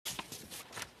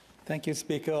Thank you,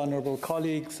 Speaker. Honourable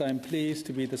colleagues, I'm pleased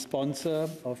to be the sponsor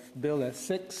of Bill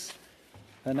S-6,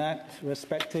 an act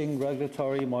respecting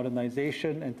regulatory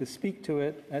modernisation, and to speak to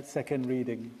it at second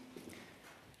reading.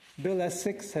 Bill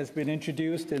S-6 has been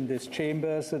introduced in this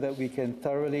chamber so that we can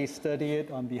thoroughly study it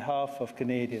on behalf of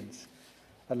Canadians.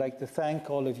 I'd like to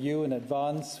thank all of you in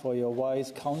advance for your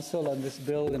wise counsel on this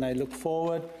bill, and I look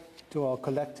forward to our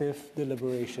collective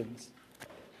deliberations.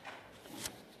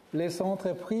 Les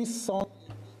entreprises sont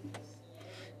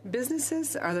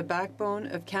Businesses are the backbone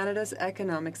of Canada's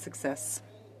economic success.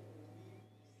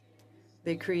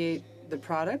 They create the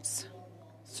products,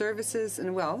 services,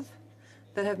 and wealth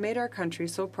that have made our country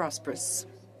so prosperous.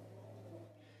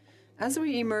 As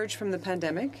we emerge from the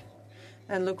pandemic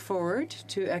and look forward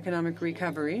to economic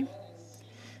recovery,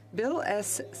 Bill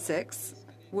S-6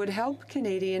 would help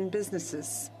Canadian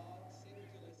businesses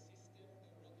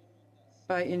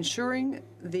by ensuring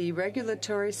the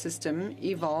regulatory system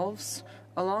evolves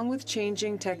along with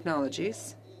changing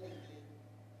technologies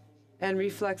and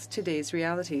reflects today's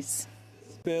realities.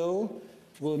 This bill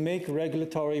will make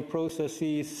regulatory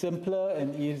processes simpler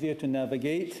and easier to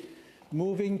navigate,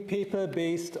 moving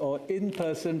paper-based or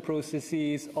in-person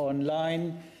processes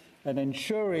online and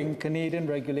ensuring Canadian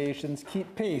regulations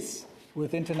keep pace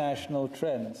with international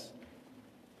trends.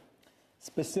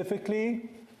 Specifically,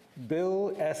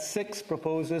 Bill S-6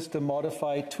 proposes to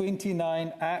modify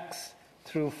 29 acts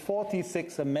through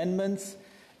 46 amendments,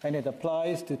 and it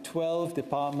applies to 12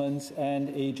 departments and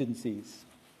agencies.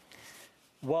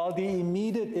 While the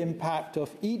immediate impact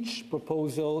of each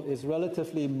proposal is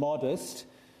relatively modest,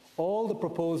 all the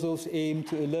proposals aim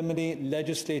to eliminate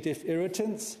legislative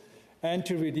irritants and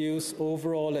to reduce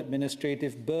overall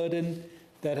administrative burden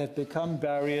that have become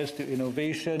barriers to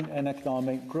innovation and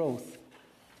economic growth.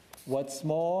 What's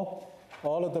more,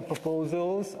 all of the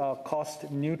proposals are cost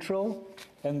neutral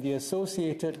and the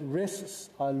associated risks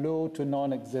are low to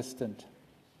non-existent.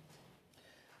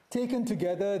 Taken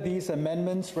together, these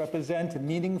amendments represent a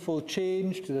meaningful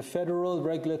change to the federal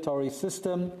regulatory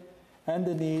system and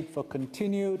the need for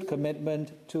continued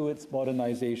commitment to its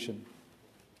modernization.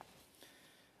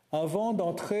 Avant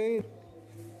d'entrer,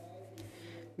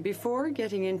 Before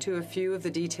getting into a few of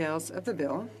the details of the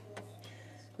bill,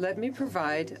 let me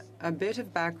provide a bit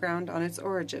of background on its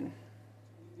origin.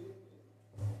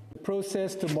 the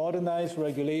process to modernize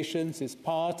regulations is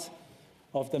part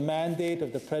of the mandate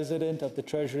of the President of the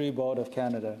Treasury Board of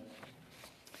Canada.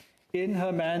 In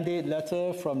her mandate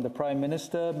letter from the Prime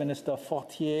Minister, Minister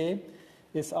Fortier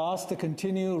is asked to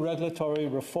continue regulatory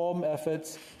reform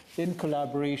efforts in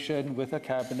collaboration with her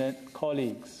Cabinet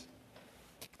colleagues.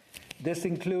 This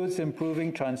includes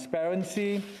improving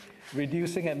transparency,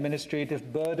 reducing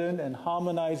administrative burden, and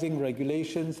harmonizing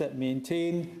regulations that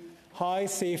maintain high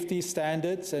safety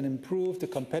standards and improve the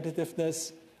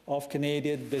competitiveness of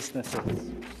Canadian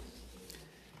businesses.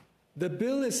 The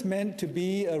bill is meant to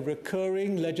be a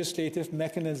recurring legislative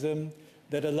mechanism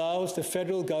that allows the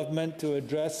federal government to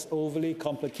address overly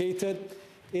complicated,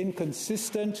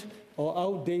 inconsistent, or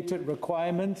outdated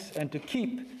requirements and to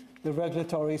keep the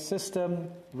regulatory system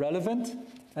relevant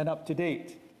and up to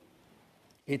date.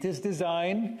 It is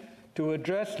designed to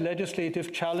address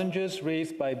legislative challenges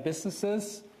raised by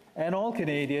businesses and all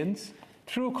Canadians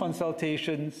through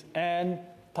consultations and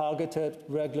targeted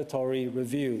regulatory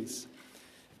reviews.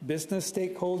 Business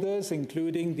stakeholders,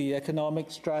 including the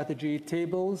Economic Strategy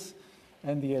Tables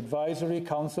and the Advisory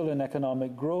Council on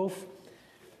Economic Growth,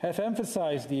 have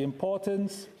emphasized the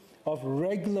importance of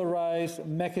regularized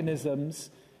mechanisms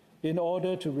in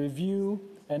order to review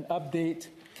and update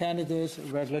Canada's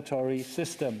regulatory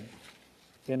system.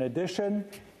 In addition,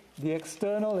 the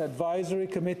External Advisory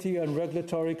Committee on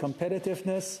Regulatory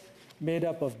Competitiveness, made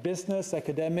up of business,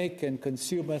 academic, and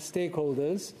consumer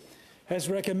stakeholders, has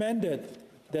recommended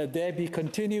that there be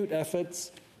continued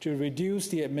efforts to reduce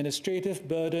the administrative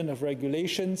burden of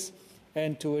regulations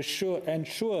and to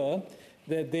ensure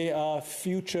that they are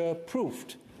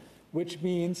future-proofed, which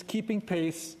means keeping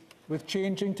pace with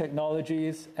changing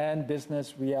technologies and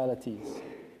business realities.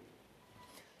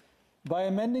 By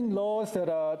amending laws that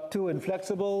are too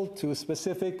inflexible, too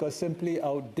specific, or simply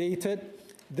outdated,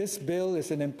 this bill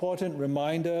is an important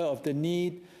reminder of the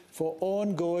need for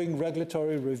ongoing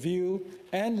regulatory review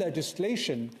and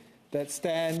legislation that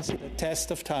stands the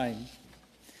test of time.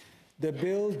 The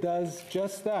bill does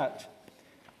just that,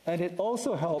 and it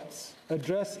also helps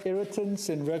address irritants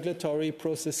in regulatory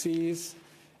processes,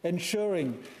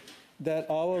 ensuring that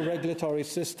our regulatory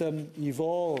system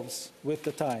evolves with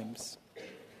the times.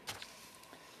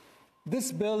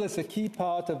 This bill is a key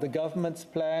part of the government's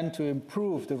plan to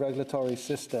improve the regulatory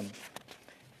system.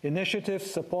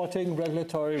 Initiatives supporting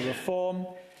regulatory reform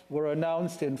were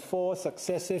announced in 4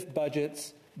 successive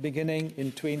budgets beginning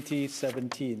in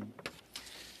 2017.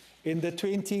 In the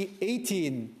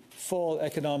 2018 Fall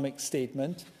Economic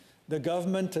Statement, the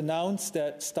government announced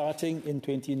that starting in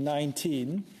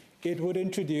 2019, it would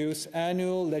introduce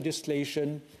annual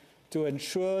legislation to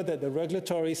ensure that the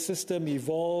regulatory system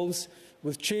evolves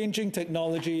with changing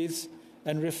technologies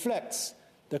and reflects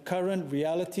the current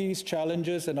realities,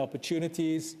 challenges, and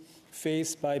opportunities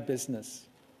faced by business.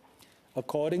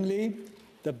 Accordingly,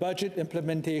 the Budget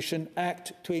Implementation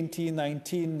Act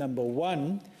 2019 No.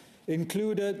 1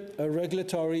 included a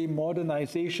regulatory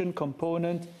modernization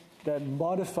component that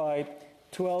modified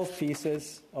 12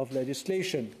 pieces of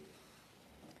legislation.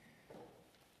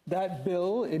 That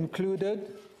bill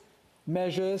included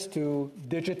measures to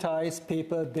digitize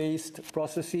paper-based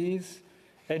processes,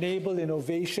 enable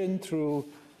innovation through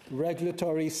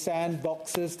regulatory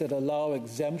sandboxes that allow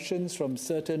exemptions from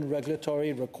certain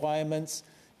regulatory requirements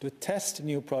to test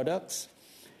new products,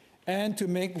 and to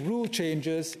make rule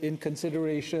changes in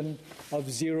consideration of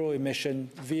zero-emission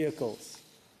vehicles.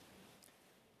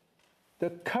 The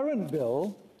current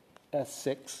bill,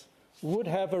 S-6, would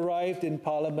have arrived in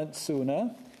Parliament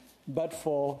sooner, but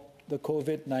for the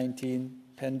COVID-19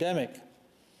 pandemic.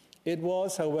 It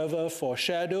was, however,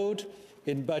 foreshadowed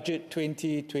in Budget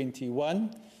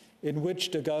 2021, in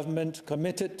which the government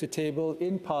committed to table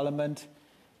in Parliament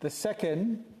the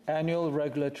second annual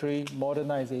regulatory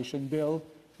modernization bill,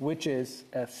 which is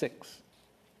S-6.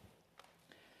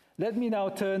 Let me now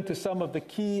turn to some of the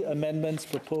key amendments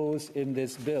proposed in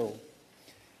this bill.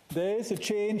 There is a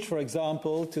change, for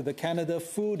example, to the Canada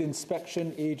Food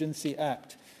Inspection Agency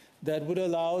Act that would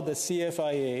allow the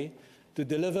CFIA to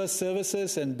deliver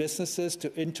services and businesses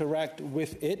to interact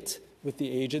with the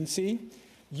agency,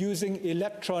 using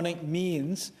electronic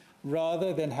means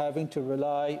rather than having to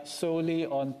rely solely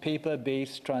on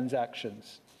paper-based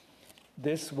transactions.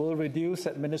 This will reduce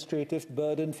administrative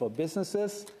burden for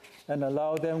businesses and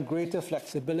allow them greater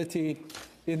flexibility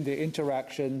in their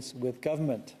interactions with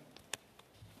government.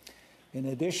 In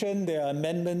addition, there are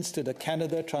amendments to the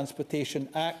Canada Transportation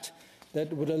Act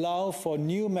that would allow for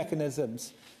new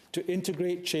mechanisms to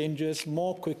integrate changes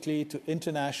more quickly to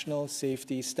international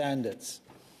safety standards.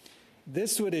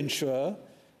 This would ensure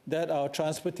that our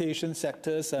transportation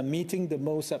sectors are meeting the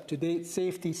most up-to-date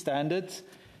safety standards,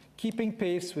 keeping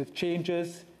pace with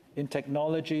changes in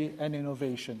technology and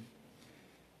innovation.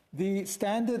 The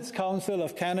Standards Council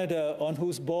of Canada, on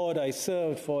whose board I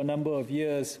served for a number of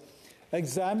years,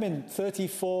 examined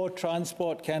 34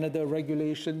 Transport Canada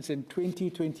regulations in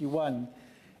 2021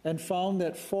 and found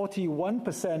that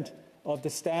 41% of the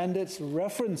standards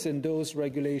referenced in those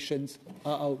regulations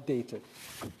are outdated.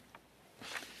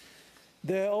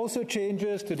 There are also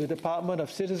changes to the Department of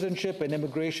Citizenship and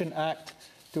Immigration Act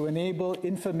to enable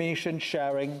information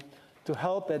sharing to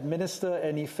help administer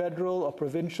any federal or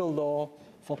provincial law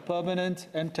for permanent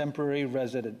and temporary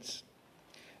residents.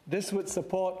 This would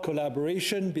support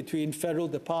collaboration between federal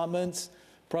departments,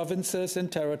 provinces,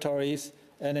 and territories,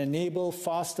 and enable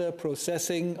faster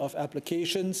processing of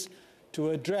applications to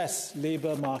address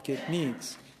labor market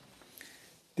needs.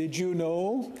 Did you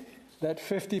know that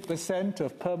 50%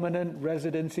 of permanent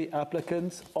residency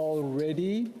applicants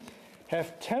already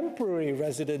have temporary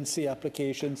residency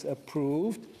applications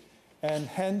approved and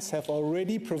hence have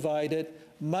already provided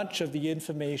much of the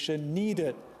information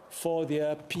needed for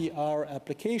their PR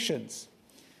applications?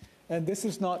 And this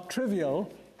is not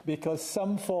trivial because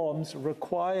some forms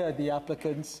require the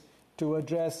applicants to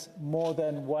address more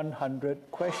than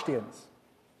 100 questions.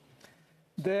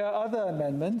 There are other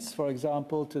amendments, for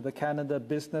example, to the Canada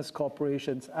Business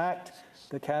Corporations Act,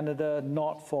 the Canada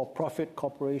Not-for-Profit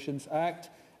Corporations Act,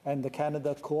 and the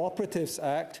Canada Cooperatives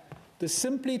Act to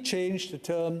simply change the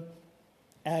term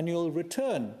annual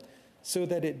return so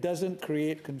that it doesn't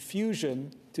create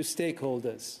confusion to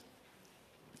stakeholders.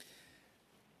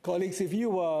 Colleagues, if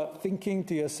you are thinking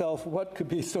to yourself, what could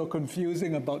be so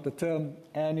confusing about the term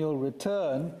annual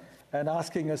return, and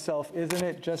asking yourself, isn't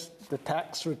it just the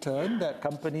tax return that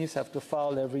companies have to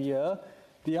file every year?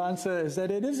 The answer is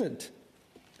that it isn't.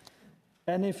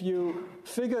 And if you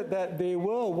figured that they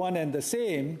were one and the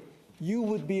same, you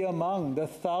would be among the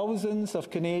thousands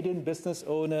of Canadian business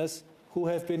owners who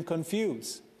have been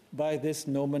confused by this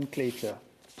nomenclature.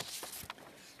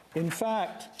 In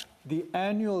fact, the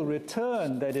annual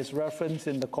return that is referenced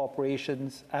in the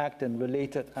Corporations Act and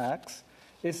related acts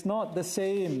is not the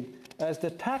same as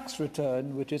the tax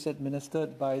return which is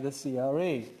administered by the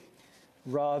CRA.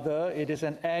 Rather, it is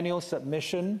an annual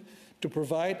submission to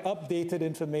provide updated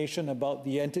information about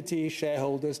the entity,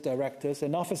 shareholders, directors,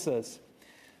 and officers.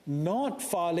 not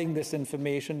filing this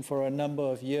information for a number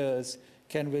of years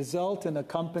can result in a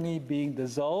company being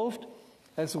dissolved,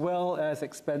 as well as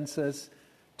expenses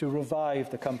to revive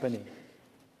the company.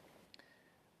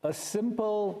 A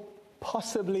simple,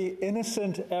 possibly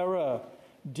innocent error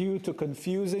due to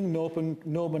confusing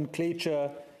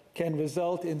nomenclature can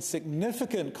result in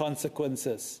significant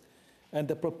consequences, and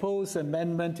the proposed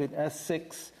amendment in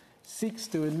S-6 seeks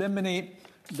to eliminate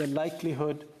the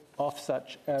likelihood of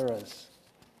such errors.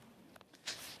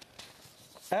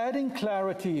 Adding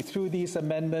clarity through these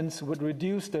amendments would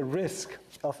reduce the risk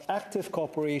of active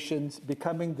corporations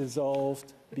becoming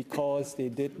dissolved because they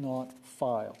did not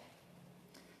file.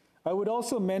 I would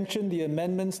also mention the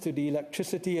amendments to the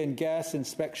Electricity and Gas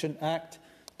Inspection Act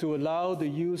to allow the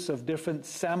use of different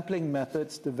sampling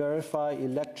methods to verify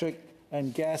electric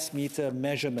and gas meter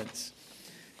measurements.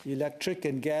 Electric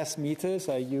and gas meters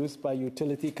are used by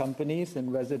utility companies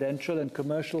in residential and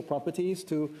commercial properties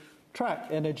to track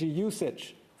energy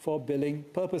usage for billing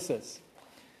purposes.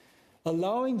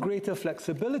 Allowing greater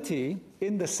flexibility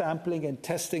in the sampling and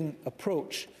testing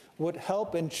approach would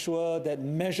help ensure that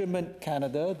Measurement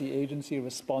Canada, the agency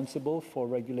responsible for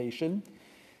regulation,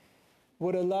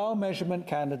 would allow Measurement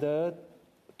Canada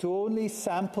to only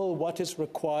sample what is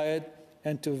required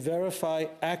and to verify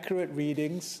accurate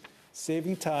readings,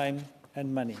 saving time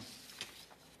and money.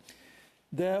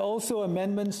 There are also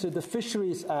amendments to the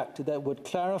Fisheries Act that would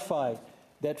clarify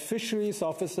that fisheries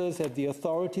officers have the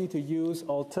authority to use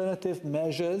alternative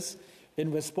measures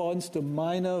in response to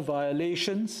minor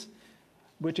violations,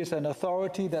 which is an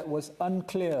authority that was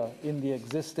unclear in the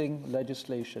existing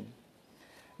legislation.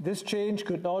 This change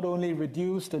could not only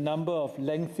reduce the number of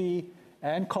lengthy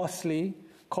and costly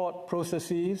court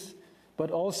processes,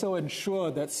 but also ensure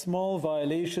that small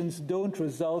violations don't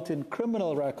result in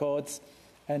criminal records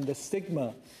and the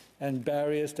stigma and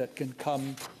barriers that can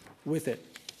come with it.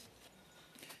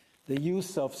 The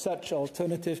use of such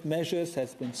alternative measures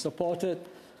has been supported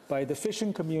by the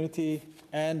fishing community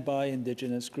and by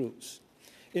Indigenous groups.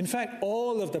 In fact,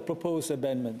 all of the proposed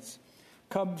amendments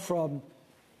come from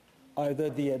either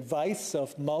the advice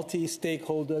of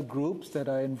multi-stakeholder groups that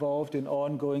are involved in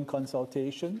ongoing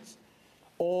consultations,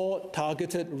 or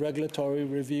targeted regulatory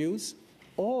reviews,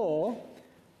 or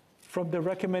from the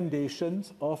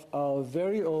recommendations of our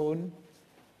very own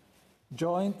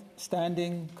Joint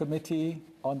Standing Committee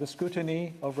on the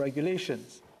Scrutiny of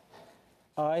Regulations.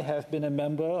 I have been a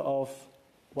member of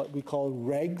what we call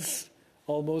regs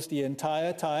almost the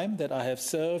entire time that I have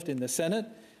served in the Senate,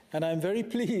 and I'm very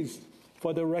pleased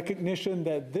for the recognition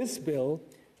that this bill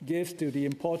gives to the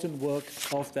important work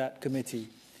of that committee.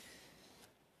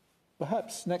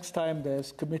 Perhaps next time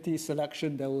there's committee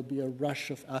selection, there will be a rush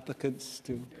of applicants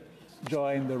to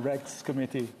join the regs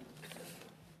committee.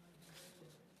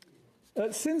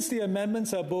 Since the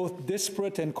amendments are both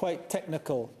disparate and quite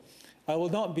technical, I will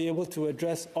not be able to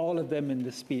address all of them in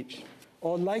the speech,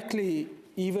 or likely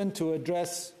even to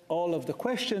address all of the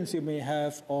questions you may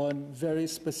have on very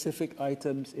specific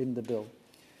items in the bill.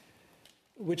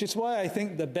 Which is why I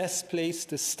think the best place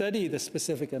to study the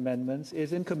specific amendments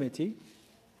is in committee,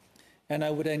 and I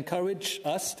would encourage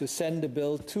us to send the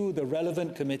bill to the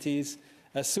relevant committees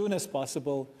as soon as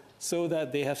possible so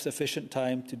that they have sufficient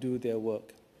time to do their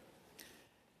work.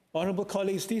 Honourable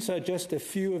colleagues, these are just a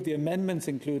few of the amendments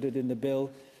included in the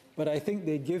bill, but I think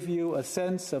they give you a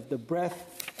sense of the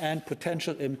breadth and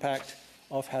potential impact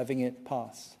of having it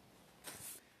pass.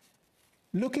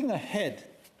 Looking ahead,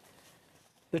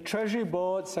 the Treasury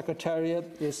Board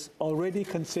Secretariat is already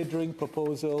considering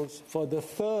proposals for the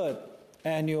third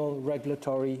annual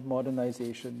regulatory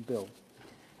modernization bill.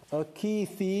 A key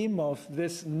theme of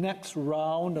this next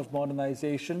round of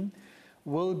modernization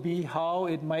will be how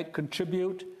it might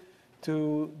contribute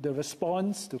to the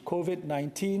response to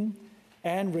COVID-19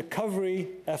 and recovery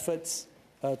efforts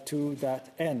to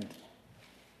that end.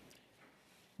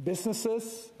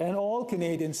 Businesses and all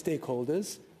Canadian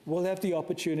stakeholders will have the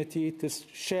opportunity to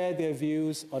share their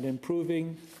views on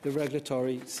improving the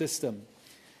regulatory system.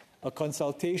 A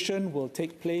consultation will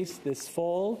take place this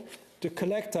fall to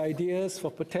collect ideas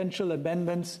for potential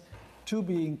amendments to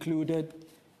be included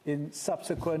in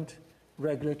subsequent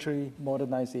regulatory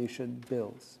modernization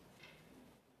bills.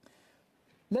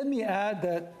 Let me add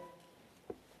that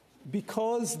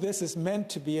because this is meant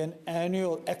to be an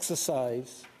annual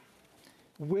exercise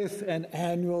with an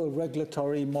annual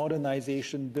regulatory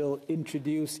modernization bill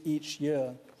introduced each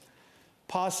year,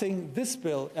 passing this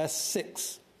bill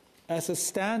S-6 as a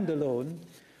standalone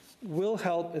will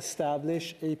help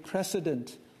establish a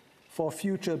precedent for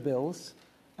future bills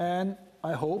and,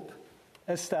 I hope,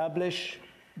 establish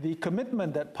the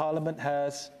commitment that Parliament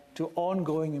has to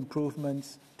ongoing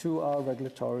improvements to our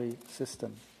regulatory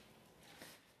system.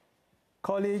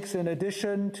 Colleagues, in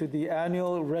addition to the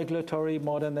annual Regulatory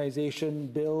Modernization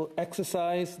Bill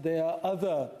exercise, there are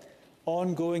other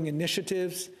ongoing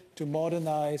initiatives to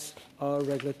modernize our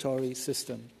regulatory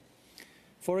system.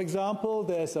 For example,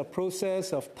 there's a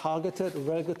process of targeted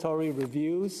regulatory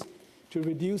reviews to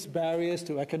reduce barriers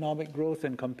to economic growth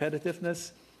and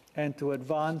competitiveness and to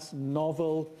advance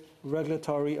novel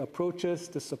regulatory approaches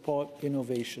to support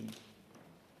innovation.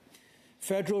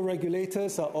 Federal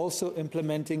regulators are also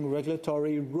implementing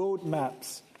regulatory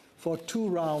roadmaps for 2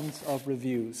 rounds of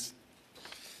reviews.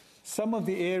 Some of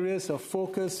the areas of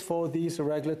focus for these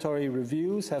regulatory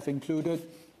reviews have included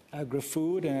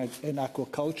agri-food and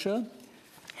aquaculture,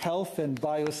 health and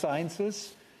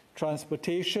biosciences,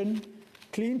 transportation,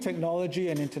 clean technology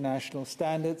and international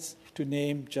standards, to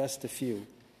name just a few.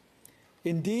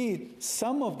 Indeed,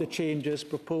 some of the changes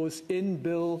proposed in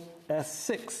Bill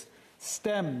S-6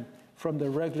 stem from the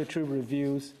regulatory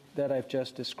reviews that I've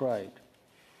just described.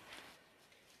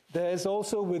 There is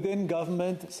also within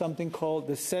government something called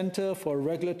the Center for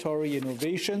Regulatory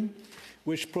Innovation,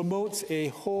 which promotes a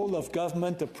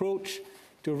whole-of-government approach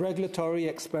to regulatory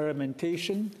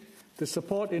experimentation to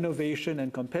support innovation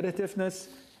and competitiveness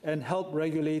and help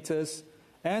regulators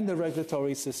and the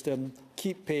regulatory system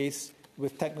keep pace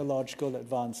with technological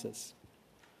advances.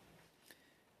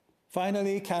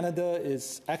 Finally, Canada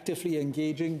is actively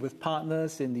engaging with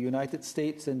partners in the United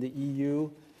States and the EU,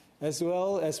 as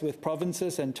well as with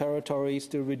provinces and territories,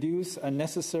 to reduce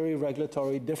unnecessary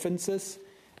regulatory differences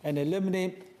and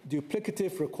eliminate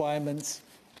duplicative requirements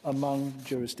among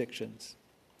jurisdictions.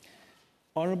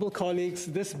 Honourable colleagues,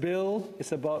 this bill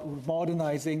is about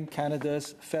modernizing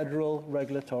Canada's federal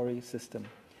regulatory system.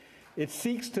 It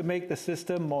seeks to make the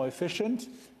system more efficient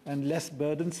and less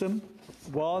burdensome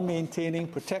while maintaining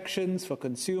protections for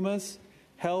consumers,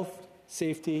 health,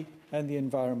 safety, and the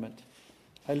environment.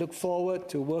 I look forward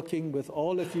to working with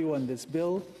all of you on this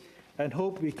bill and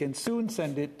hope we can soon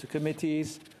send it to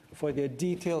committees for their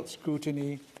detailed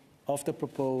scrutiny of the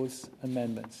proposed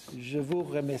amendments. Je vous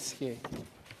remercie.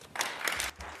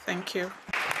 Thank you.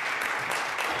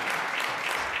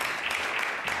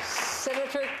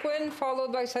 Senator Quinn,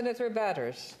 followed by Senator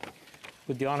Batters.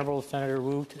 Would the Honourable Senator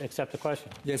Wu accept the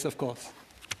question? Yes, of course.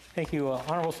 Thank you.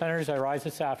 Honourable Senators, I rise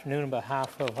this afternoon on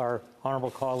behalf of our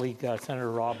Honourable colleague,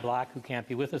 Senator Rob Black, who can't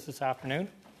be with us this afternoon.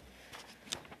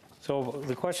 So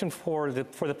the question for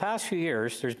the past few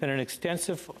years, there's been an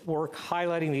extensive work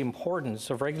highlighting the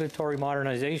importance of regulatory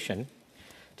modernization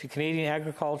to Canadian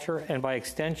agriculture and, by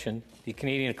extension, the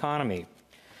Canadian economy.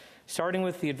 Starting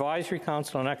with the Advisory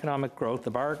Council on Economic Growth,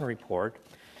 the Barton Report,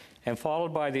 and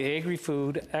followed by the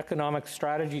Agri-Food Economic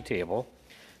Strategy Table,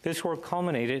 this work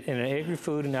culminated in an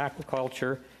agri-food and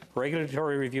aquaculture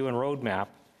regulatory review and roadmap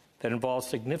that involves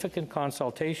significant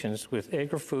consultations with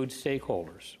agri-food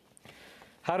stakeholders.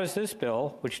 How does this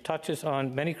bill, which touches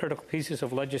on many critical pieces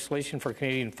of legislation for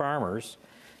Canadian farmers,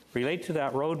 relate to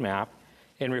that roadmap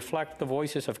and reflect the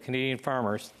voices of Canadian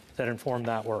farmers that informed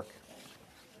that work?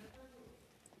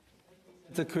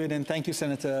 Senator Quinn, and thank you,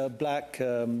 Senator Black,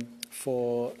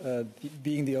 for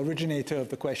being the originator of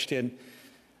the question.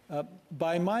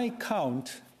 By my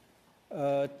count,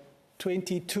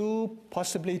 22,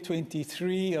 possibly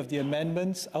 23 of the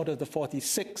amendments out of the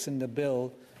 46 in the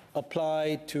bill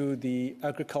apply to the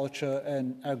agriculture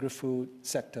and agri-food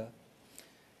sector.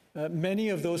 Many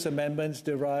of those amendments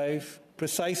derive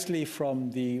precisely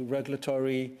from the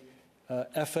regulatory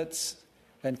efforts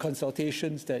and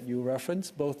consultations that you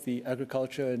referenced, both the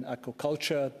agriculture and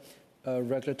aquaculture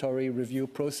regulatory review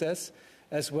process,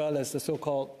 as well as the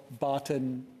so-called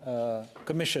Barton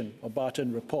Commission or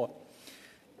Barton Report.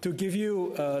 To give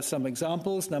you some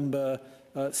examples, number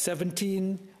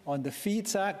 17 on the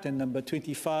Feeds Act and number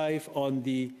 25 on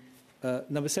the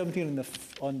number 17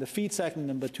 on the Feeds Act and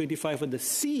number 25 on the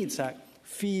Seeds Act,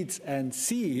 feeds and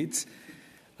seeds,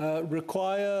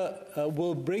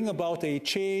 will bring about a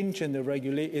change in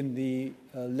the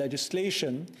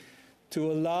legislation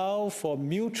to allow for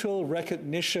mutual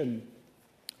recognition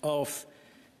of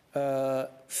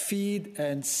feed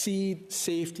and seed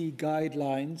safety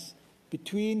guidelines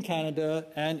between Canada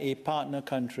and a partner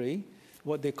country,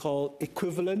 what they call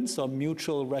equivalence or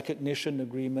mutual recognition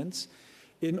agreements,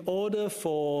 in order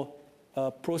for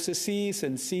processes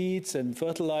and seeds and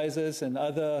fertilizers and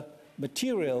other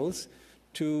materials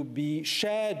to be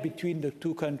shared between the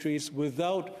two countries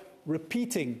without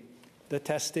repeating the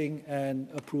testing and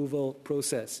approval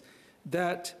process.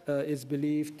 That is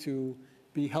believed to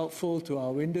be helpful to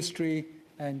our industry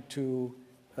and to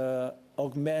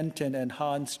augment and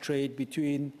enhance trade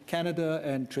between Canada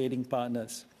and trading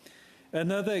partners.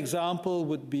 Another example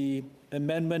would be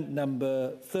Amendment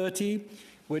number 30,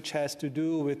 which has to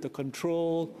do with the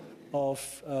control of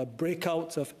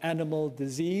breakouts of animal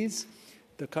disease.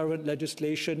 The current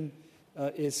legislation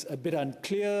is a bit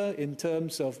unclear in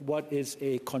terms of what is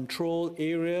a control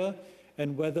area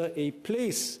and whether a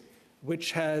place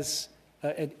which has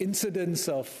an incidence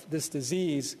of this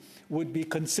disease would be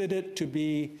considered to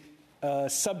be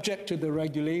subject to the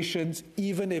regulations,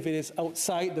 even if it is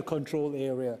outside the control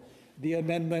area. The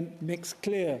amendment makes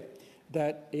clear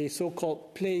that a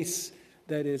so-called place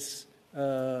that is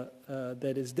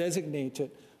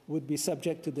designated would be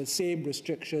subject to the same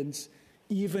restrictions,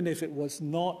 even if it was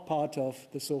not part of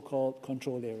the so-called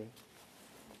control area.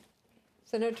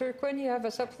 Senator Quinn, you have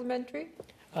a supplementary?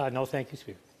 No, thank you,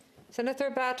 Speaker. Senator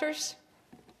Batters?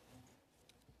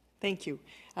 Thank you.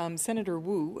 Senator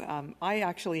Wu, I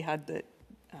actually had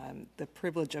the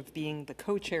privilege of being the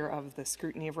co-chair of the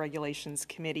Scrutiny of Regulations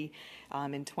Committee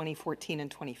in 2014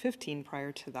 and 2015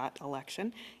 prior to that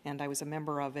election, and I was a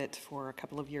member of it for a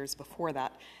couple of years before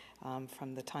that.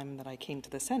 From the time that I came to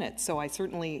the Senate. So I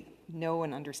certainly know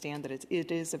and understand that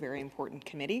it is a very important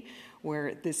committee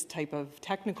where this type of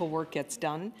technical work gets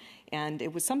done. And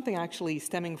it was something actually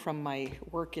stemming from my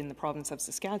work in the province of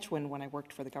Saskatchewan when I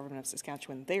worked for the government of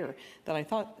Saskatchewan there, that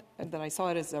I saw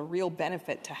it as a real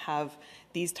benefit to have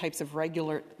these types of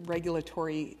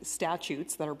regulatory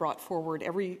statutes that are brought forward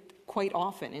quite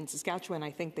often. In Saskatchewan,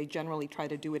 I think they generally try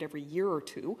to do it every year or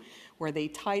two, where they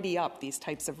tidy up these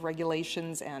types of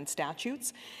regulations and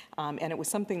statutes. And it was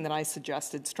something that I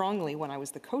suggested strongly when I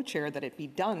was the co-chair, that it be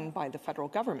done by the federal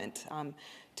government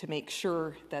to make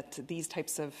sure that these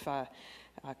types of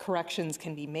corrections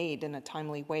can be made in a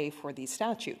timely way for these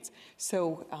statutes.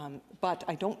 So, but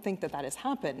I don't think that has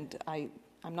happened.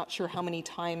 I'm not sure how many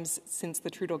times since the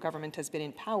Trudeau government has been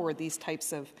in power these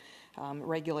types of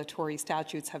regulatory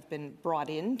statutes have been brought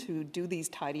in to do these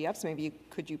tidy-ups. Maybe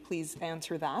could you please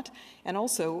answer that? And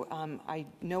also, I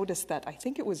noticed that I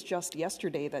think it was just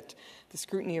yesterday that the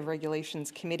Scrutiny of Regulations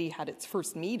Committee had its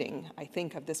first meeting, I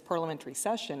think, of this parliamentary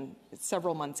session. It's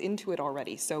several months into it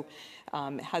already. So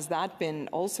has that been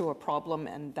also a problem,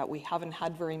 and that we haven't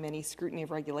had very many Scrutiny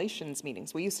of Regulations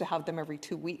meetings? We used to have them every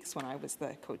 2 weeks when I was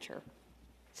the co-chair.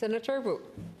 Senator Wu.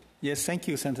 Yes, thank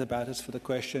you, Senator Batters, for the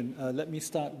question. Let me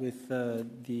start with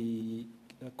the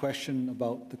question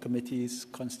about the committee's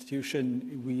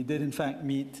constitution. We did, in fact,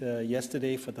 meet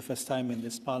yesterday for the first time in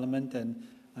this parliament, and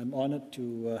I'm honoured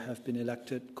to have been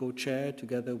elected co-chair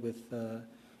together with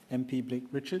MP Blake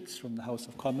Richards from the House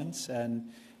of Commons, and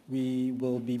we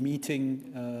will be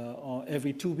meeting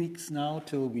every 2 weeks now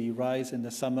till we rise in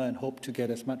the summer and hope to get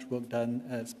as much work done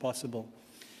as possible.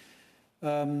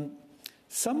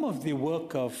 Some of the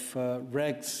work of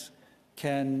regs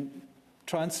can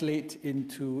translate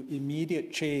into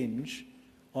immediate change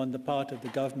on the part of the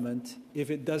government if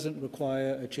it doesn't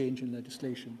require a change in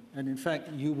legislation. And in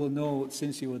fact, you will know,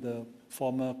 since you were the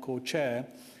former co-chair,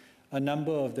 a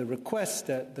number of the requests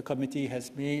that the committee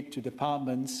has made to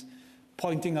departments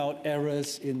pointing out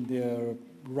errors in their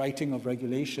writing of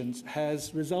regulations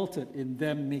has resulted in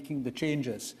them making the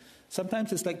changes.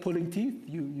 Sometimes it's like pulling teeth,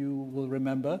 you will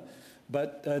remember.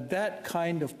 But that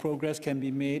kind of progress can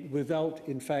be made without,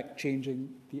 in fact, changing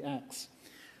the acts.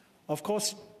 Of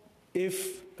course,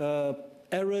 if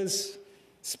errors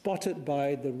spotted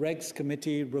by the Regs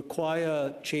Committee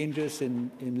require changes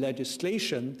in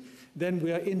legislation, then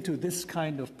we are into this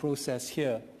kind of process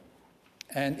here.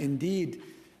 And indeed,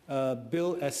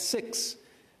 Bill S-6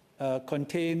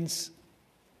 contains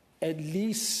at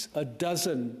least a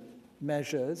dozen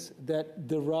measures that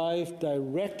derive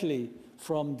directly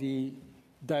from the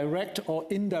direct or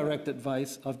indirect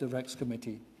advice of the Regs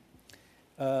Committee.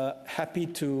 Happy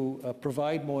to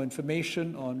provide more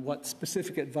information on what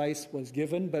specific advice was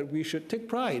given, but we should take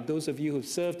pride, those of you who have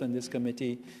served on this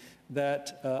committee,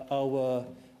 that our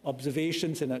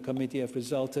observations in that committee have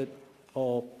resulted,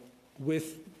 or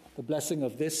with the blessing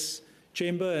of this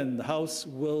chamber and the House,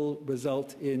 will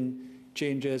result in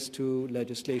changes to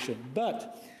legislation.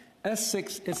 But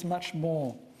S-6 is much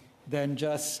more than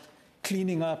just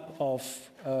cleaning up of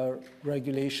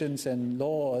regulations and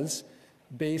laws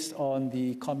based on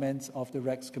the comments of the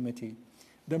Regs Committee.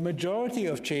 The majority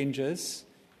of changes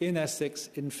in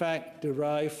S-6, in fact,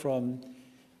 derive from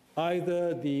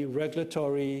either the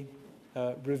regulatory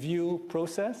review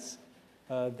process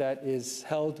that is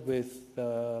held with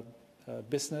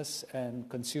business and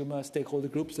consumer stakeholder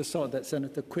groups, the sort that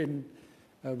Senator Quinn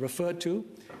referred to,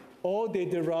 or they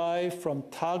derive from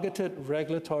targeted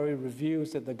regulatory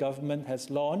reviews that the government has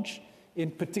launched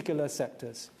in particular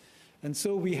sectors. And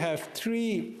so we have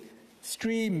three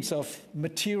streams of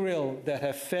material that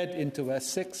have fed into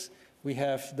S-6. We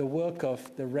have the work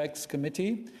of the Regs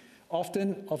Committee,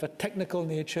 often of a technical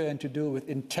nature and to do with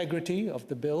integrity of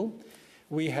the bill.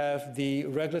 We have the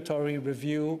regulatory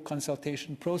review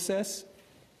consultation process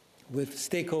with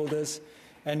stakeholders,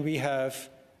 and we have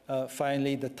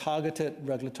finally the targeted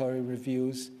regulatory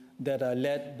reviews that are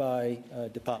led by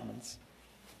departments.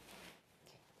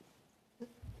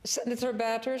 Senator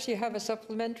Batters, you have a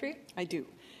supplementary? I do.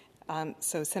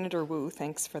 So Senator Wu,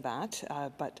 thanks for that,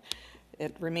 but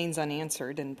it remains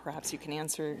unanswered, and perhaps you can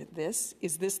answer this.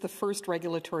 Is this the first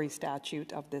regulatory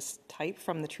statute of this type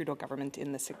from the Trudeau government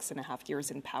in the 6.5 years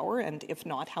in power? And if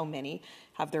not, how many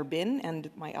have there been?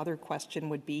 And my other question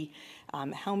would be,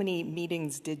 how many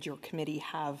meetings did your committee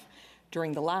have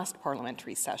during the last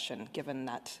parliamentary session, given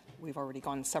that we've already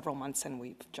gone several months and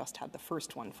we've just had the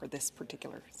first one for this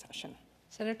particular session?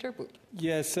 Senator Wu.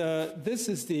 Yes, this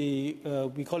is the,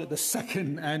 we call it the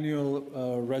second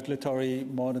annual regulatory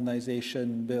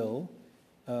modernization bill.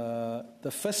 The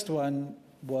first one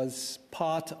was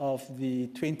part of the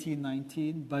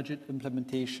 2019 Budget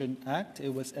Implementation Act.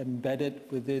 It was embedded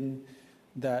within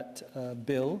that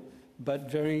bill, but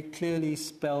very clearly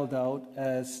spelled out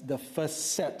as the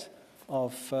first set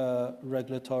of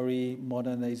regulatory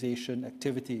modernization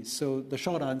activities. So the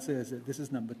short answer is that this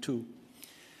is number 2.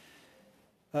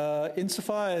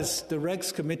 Insofar as the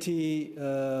Regs Committee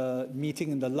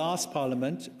meeting in the last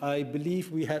Parliament, I believe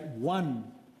we had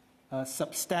one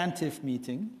substantive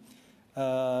meeting,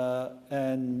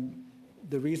 and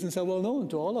the reasons are well known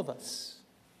to all of us.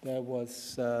 There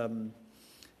was,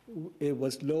 it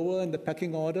was lower in the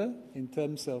pecking order in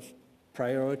terms of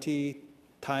priority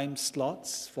time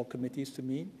slots for committees to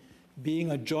meet.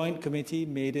 Being a joint committee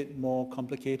made it more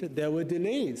complicated. There were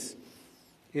delays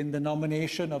in the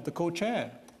nomination of the co-chair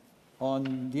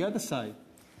on the other side.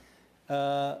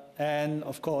 And,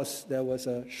 of course, there was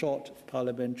a short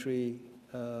parliamentary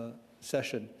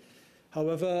session.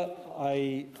 However,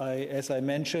 as I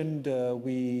mentioned,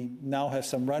 we now have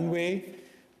some runway.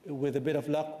 With a bit of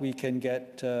luck, we can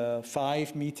get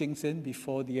 5 meetings in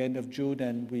before the end of June,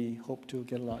 and we hope to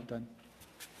get a lot done.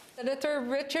 Senator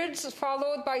Richards,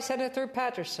 followed by Senator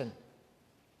Patterson.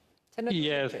 Senator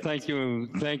yes, Richards. thank you.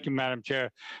 Thank you, Madam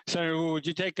Chair. Senator Wu, would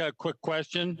you take a quick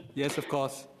question? Yes, of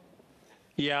course.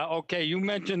 Yeah, okay. You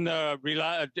mentioned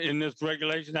in this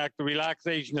Regulation Act, the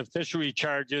relaxation of fishery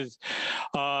charges.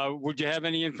 Would you have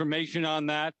any information on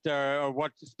that or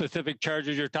what specific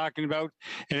charges you're talking about?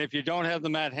 And if you don't have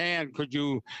them at hand, could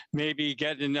you maybe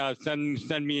get and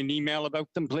send me an email about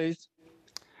them, please?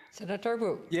 Senator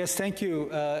Wu. Yes, thank you,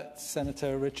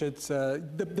 Senator Richards.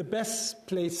 The best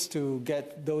place to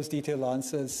get those detailed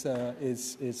answers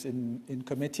is in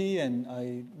committee, and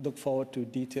I look forward to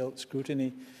detailed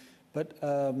scrutiny. But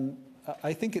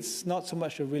I think it's not so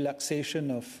much a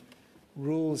relaxation of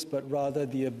rules, but rather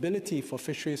the ability for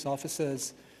fisheries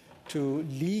officers to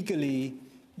legally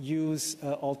use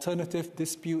alternative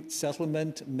dispute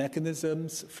settlement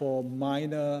mechanisms for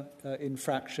minor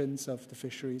infractions of the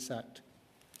Fisheries Act.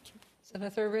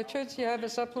 Senator Richards, you have a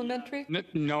supplementary?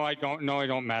 No, I don't. No, I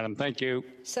don't, Madam. Thank you.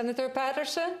 Senator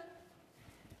Patterson?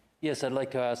 Yes, I'd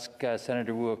like to ask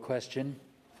Senator Wu a question.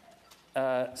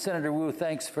 Senator Wu,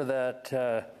 thanks for that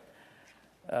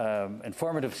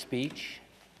informative speech.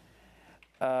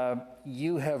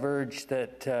 You have urged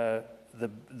that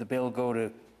the bill go to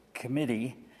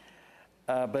committee,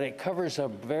 but it covers a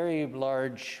very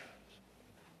large,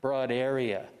 broad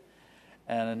area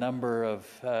and a number of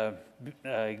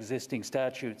existing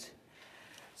statutes.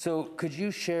 So could you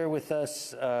share with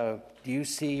us, do you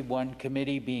see one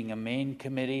committee being a main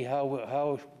committee?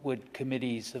 How would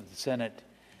committees of the Senate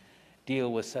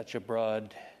deal with such a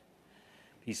broad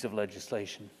piece of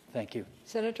legislation? Thank you.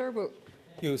 Senator Wu.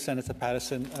 Thank you, Senator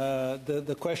Patterson.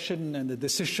 The question and the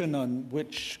decision on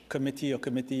which committee or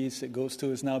committees it goes to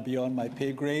is now beyond my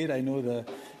pay grade. I know the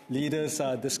leaders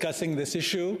are discussing this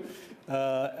issue.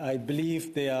 I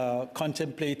believe they are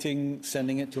contemplating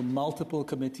sending it to multiple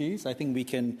committees. I think we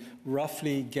can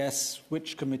roughly guess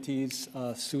which committees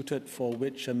are suited for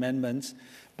which amendments.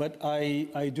 But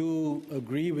I do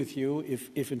agree with you,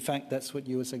 if in fact that's what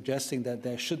you were suggesting, that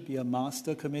there should be a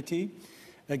master committee.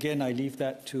 Again, I leave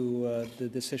that to the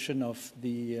decision of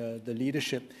the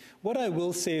leadership. What I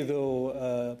will say,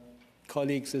 though,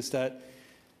 colleagues, is that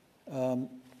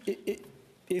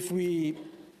if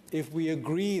we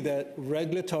agree that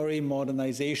regulatory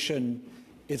modernization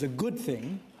is a good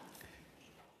thing,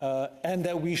 and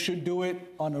that we should do it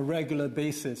on a regular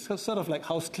basis, so sort of like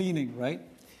house cleaning, right?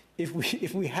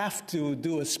 If we have to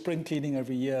do a spring cleaning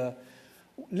every year,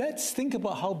 let's think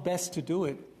about how best to do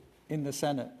it in the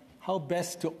Senate. how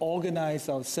best to organize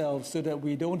ourselves so that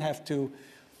we don't have to,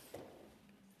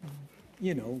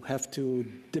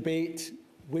 debate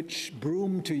which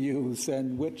broom to use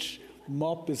and which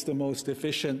mop is the most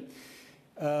efficient.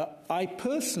 I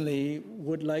personally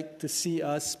would like to see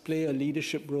us play a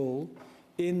leadership role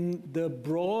in the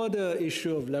broader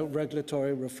issue of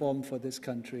regulatory reform for this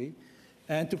country,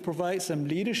 and to provide some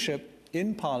leadership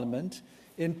in Parliament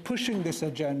in pushing this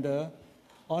agenda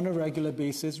on a regular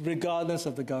basis, regardless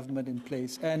of the government in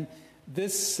place. And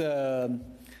this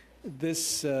bill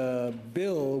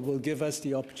will give us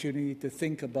the opportunity to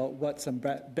think about what some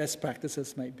best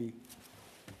practices might be.